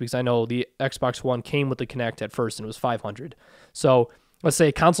Kinect, because I know the Xbox One came with the Kinect at first and it was $500. So let's say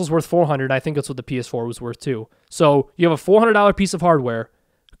a console's worth $400. I think that's what the PS4 was worth too. So you have a $400 piece of hardware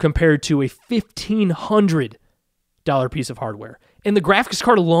compared to a $1,500 piece of hardware. And the graphics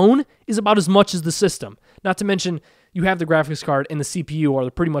card alone is about as much as the system. Not to mention, you have the graphics card and the CPU are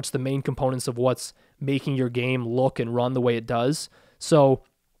pretty much the main components of what's making your game look and run the way it does. So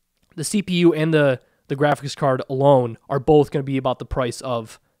the CPU and the graphics card alone are both going to be about the price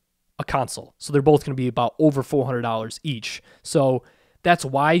of a console. So they're both going to be about over $400 each. So that's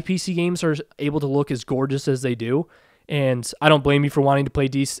why PC games are able to look as gorgeous as they do. And I don't blame you for wanting to play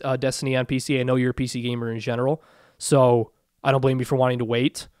Destiny on PC. I know you're a PC gamer in general. So I don't blame you for wanting to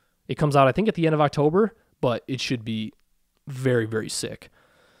wait. It comes out, I think, at the end of October, but it should be very, very sick.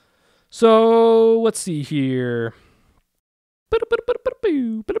 So let's see here. All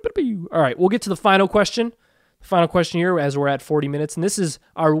right, we'll get to the final question. The final question here as we're at 40 minutes. And this is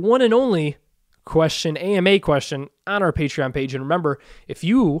our one and only question, AMA question, on our Patreon page. And remember, if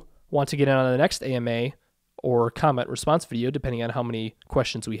you want to get in on the next AMA or comment response video, depending on how many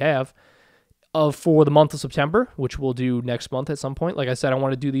questions we have, for the month of September, which we'll do next month at some point. Like I said, I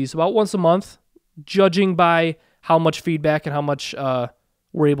want to do these about once a month, judging by how much feedback and how much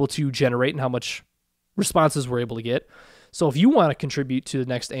we're able to generate and how much responses we're able to get. So if you want to contribute to the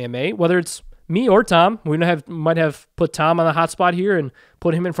next AMA, whether it's me or Tom, we might have put Tom on the hot spot here and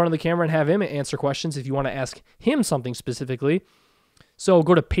put him in front of the camera and have him answer questions if you want to ask him something specifically. So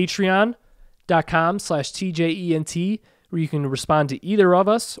go to patreon.com/TJENT where you can respond to either of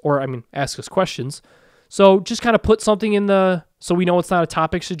us, or ask us questions. So just kind of put something in so we know it's not a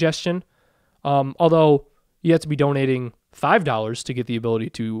topic suggestion. Although you have to be donating $5 to get the ability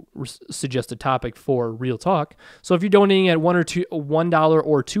to suggest a topic for Real Talk. So if you're donating at $1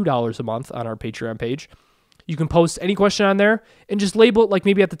 or $2 a month on our Patreon page, you can post any question on there and just label it, like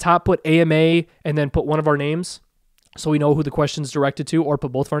maybe at the top put AMA and then put one of our names so we know who the question's directed to, or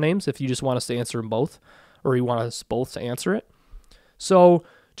put both of our names if you just want us to answer them both, or you want us both to answer it. So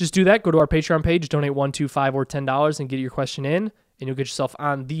just do that. Go to our Patreon page, donate $1, $2, $5, or $10 and get your question in, and you'll get yourself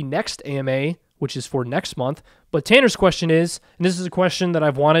on the next AMA, which is for next month. But Tanner's question is, and this is a question that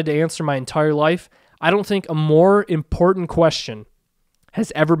I've wanted to answer my entire life, I don't think a more important question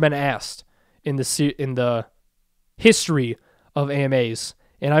has ever been asked in the history of AMAs,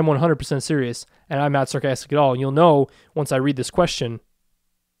 and I'm 100% serious, and I'm not sarcastic at all. And you'll know once I read this question,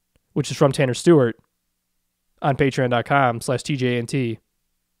 which is from Tanner Stewart on patreon.com/TJNT.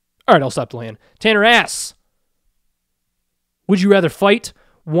 All right, I'll stop delaying. Tanner asks, would you rather fight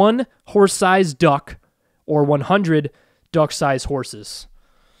one horse-sized duck or 100 duck-sized horses?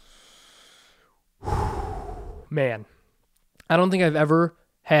 Man, I don't think I've ever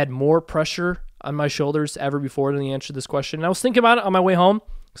had more pressure on my shoulders ever before than the answer to this question. And I was thinking about it on my way home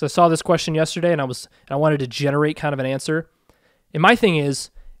because I saw this question yesterday and I wanted to generate kind of an answer. And my thing is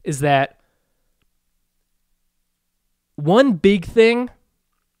that one big thing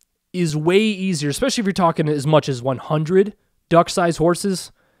is way easier, especially if you're talking as much as 100 duck-sized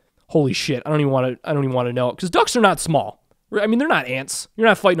horses. Holy shit, I don't even want to know, because ducks are not small. I mean, they're not ants. You're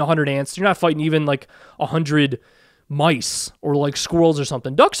not fighting 100 ants. You're not fighting even like 100 mice or like squirrels or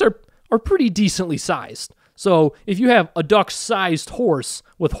something. Ducks are pretty decently sized. So if you have a duck-sized horse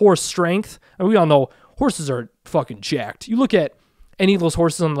with horse strength, and we all know horses are fucking jacked. You look at any of those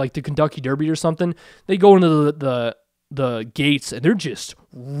horses on like the Kentucky Derby or something, they go into the gates and they're just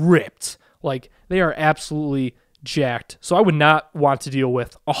ripped. Like they are absolutely jacked. So I would not want to deal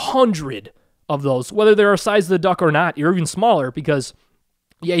with 100 of those, whether they're the size of the duck or not, or even smaller, because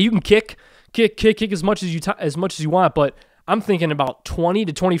yeah, you can kick as much as you want, but I'm thinking about 20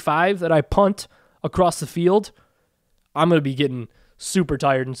 to 25 that I punt across the field. I'm going to be getting super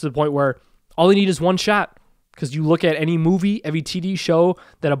tired, and to the point where all I need is one shot. Because you look at any movie, every TV show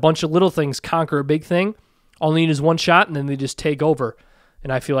that a bunch of little things conquer a big thing, all they need is one shot, and then they just take over.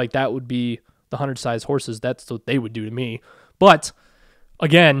 And I feel like that would be the 100-sized horses. That's what they would do to me. But,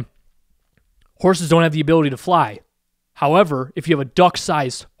 again, horses don't have the ability to fly. However, if you have a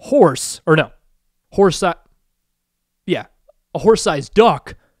duck-sized horse, or no, a horse-sized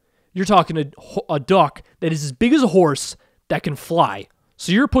duck, you're talking a duck that is as big as a horse that can fly.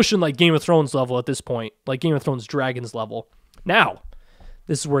 So you're pushing like Game of Thrones level at this point, like Game of Thrones Dragons level. Now,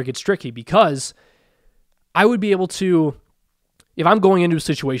 this is where it gets tricky, because I would be able to if I'm going into a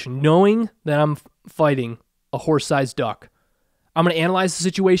situation knowing that I'm fighting a horse-sized duck, I'm going to analyze the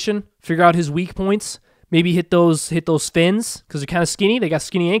situation, figure out his weak points, maybe hit those fins because they're kind of skinny. They got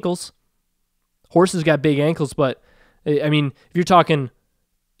skinny ankles. Horses got big ankles, but I mean, if you're talking,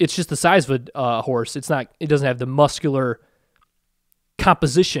 it's just the size of a horse. It doesn't have the muscular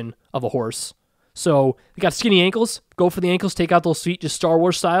composition of a horse. So they got skinny ankles. Go for the ankles. Take out those feet, just Star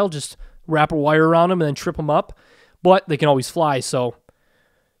Wars style. Just wrap a wire around them and then trip them up. But they can always fly. So,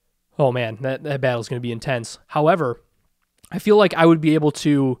 oh man, that battle's going to be intense. However, I feel like I would be able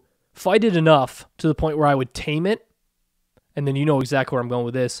to fight it enough to the point where I would tame it. And then you know exactly where I'm going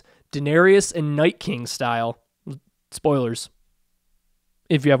with this. Daenerys and Night King style. Spoilers.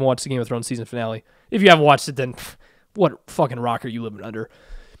 If you haven't watched the Game of Thrones season finale. If you haven't watched it, then what fucking rock are you living under?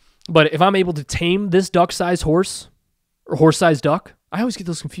 But if I'm able to tame this duck-sized horse, or horse-sized duck, I always get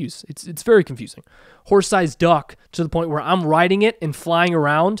those confused. It's very confusing. Horse-sized duck to the point where I'm riding it and flying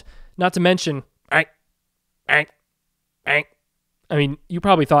around, not to mention, I mean, you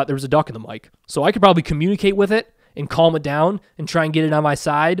probably thought there was a duck in the mic. So I could probably communicate with it and calm it down and try and get it on my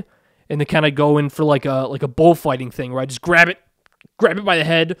side and then kind of go in for like a bullfighting thing where I just grab it by the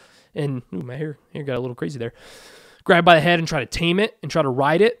head and, ooh, my hair got a little crazy there. Grab it by the head and try to tame it and try to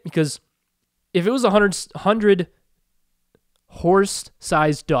ride it, because if it was 100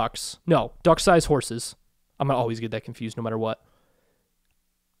 horse-sized duck-sized horses, I'm going to always get that confused no matter what.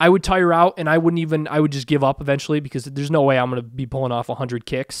 I would tire out and I would just give up eventually, because there's no way I'm going to be pulling off 100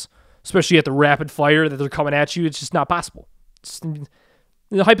 kicks, especially at the rapid fire that they're coming at you. It's just not possible. In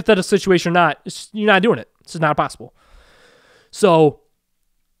a hypothetical situation or not, you're not doing it. It's just not possible. So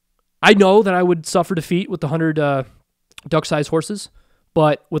I know that I would suffer defeat with the 100 duck-sized horses,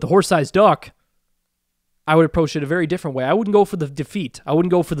 but with a horse-sized duck, I would approach it a very different way. I wouldn't go for the defeat. I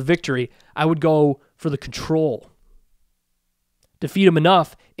wouldn't go for the victory. I would go for the control. Defeat them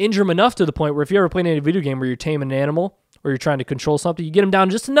enough, injure them enough to the point where if you ever played any video game where you're taming an animal or you're trying to control something, you get them down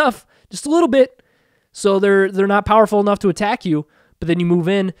just enough, just a little bit, so they're not powerful enough to attack you, but then you move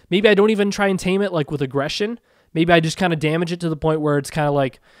in. Maybe I don't even try and tame it like with aggression. Maybe I just kind of damage it to the point where it's kind of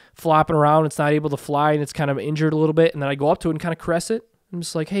like flopping around. It's not able to fly and it's kind of injured a little bit. And then I go up to it and kind of caress it. I'm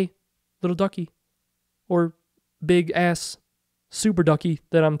just like, hey, little ducky, or big ass super ducky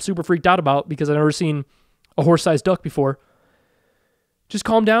that I'm super freaked out about because I've never seen a horse-sized duck before. Just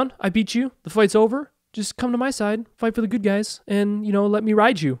calm down. I beat you. The fight's over. Just come to my side, fight for the good guys, and, let me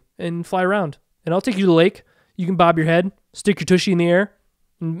ride you and fly around. And I'll take you to the lake. You can bob your head, stick your tushy in the air,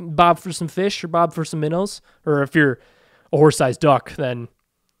 and bob for some fish or bob for some minnows. Or if you're a horse-sized duck, then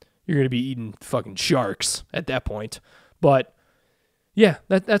you're going to be eating fucking sharks at that point. But yeah,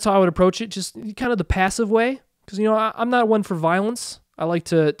 that's how I would approach it. Just kind of the passive way. Because, I'm not one for violence. I like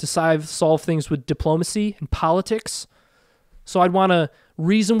to solve things with diplomacy and politics. So I'd want to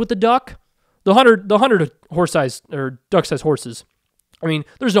reason with the duck. The 100 horse-sized or duck-sized horses, I mean,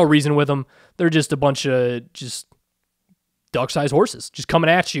 there's no reason with them. They're just a bunch of just duck-sized horses just coming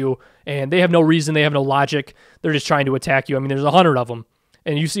at you, and they have no reason. They have no logic. They're just trying to attack you. I mean, there's 100 of them,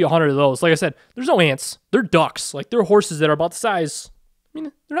 and you see 100 of those. Like I said, there's no ants. They're ducks. Like, they're horses that are about the size. I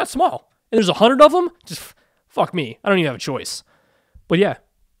mean, they're not small. And there's 100 of them? Just fuck me. I don't even have a choice. But yeah,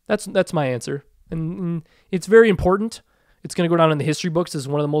 that's my answer. And it's very important. It's going to go down in the history books as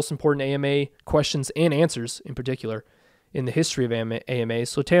one of the most important AMA questions and answers, in particular, in the history of AMA.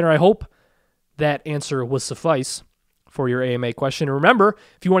 So, Tanner, I hope that answer will suffice for your AMA question. And remember,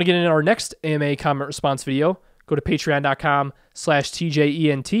 if you want to get in our next AMA comment response video, go to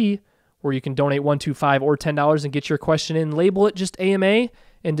patreon.com/TJENT, where you can donate $1, $2, $5, or $10 and get your question in. Label it just AMA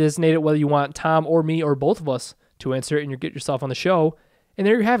and designate it whether you want Tom or me or both of us to answer it, and you get yourself on the show. And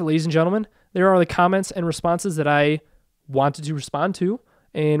there you have it, ladies and gentlemen. There are the comments and responses that I wanted to respond to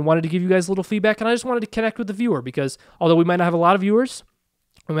and wanted to give you guys a little feedback. And I just wanted to connect with the viewer, because although we might not have a lot of viewers,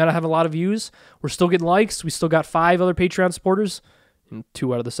 we might not have a lot of views, we're still getting likes. We still got 5 other Patreon supporters, and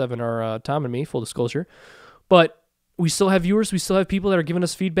 2 out of the 7 are Tom and me, full disclosure. But we still have viewers. We still have people that are giving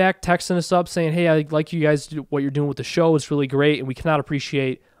us feedback, texting us up, saying, hey, I like you guys, what you're doing with the show. It's really great. And we cannot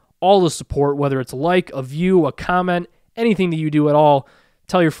appreciate all the support, whether it's a like, a view, a comment, anything that you do at all.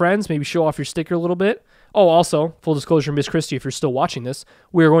 Tell your friends, maybe show off your sticker a little bit. Oh, also, full disclosure, Miss Christie, if you're still watching this,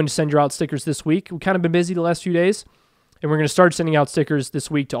 we are going to send you out stickers this week. We've kind of been busy the last few days, and we're going to start sending out stickers this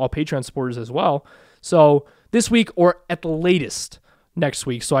week to all Patreon supporters as well. So this week, or at the latest next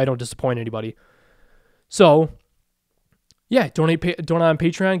week, so I don't disappoint anybody. So yeah, donate on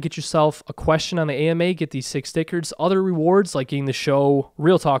Patreon, get yourself a question on the AMA, get these 6 stickers. Other rewards, like getting the show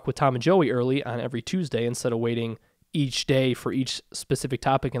Real Talk with Tom and Joey early on every Tuesday instead of waiting each day for each specific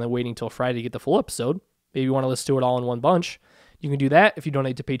topic and then waiting till Friday to get the full episode. Maybe you want to listen to it all in one bunch. You can do that if you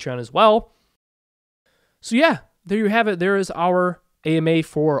donate to Patreon as well. So yeah, there you have it. There is our AMA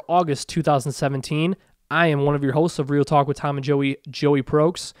for August 2017. I am one of your hosts of Real Talk with Tom and Joey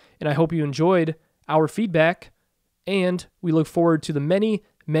Prokes, and I hope you enjoyed our feedback, and we look forward to the many,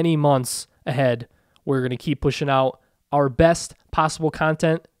 many months ahead. We're going to keep pushing out our best possible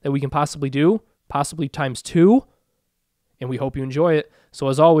content that we can possibly do, possibly times 2, and we hope you enjoy it. So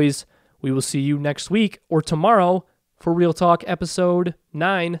as always, we will see you next week or tomorrow for Real Talk episode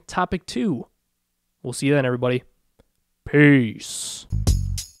 9, topic 2. We'll see you then, everybody. Peace.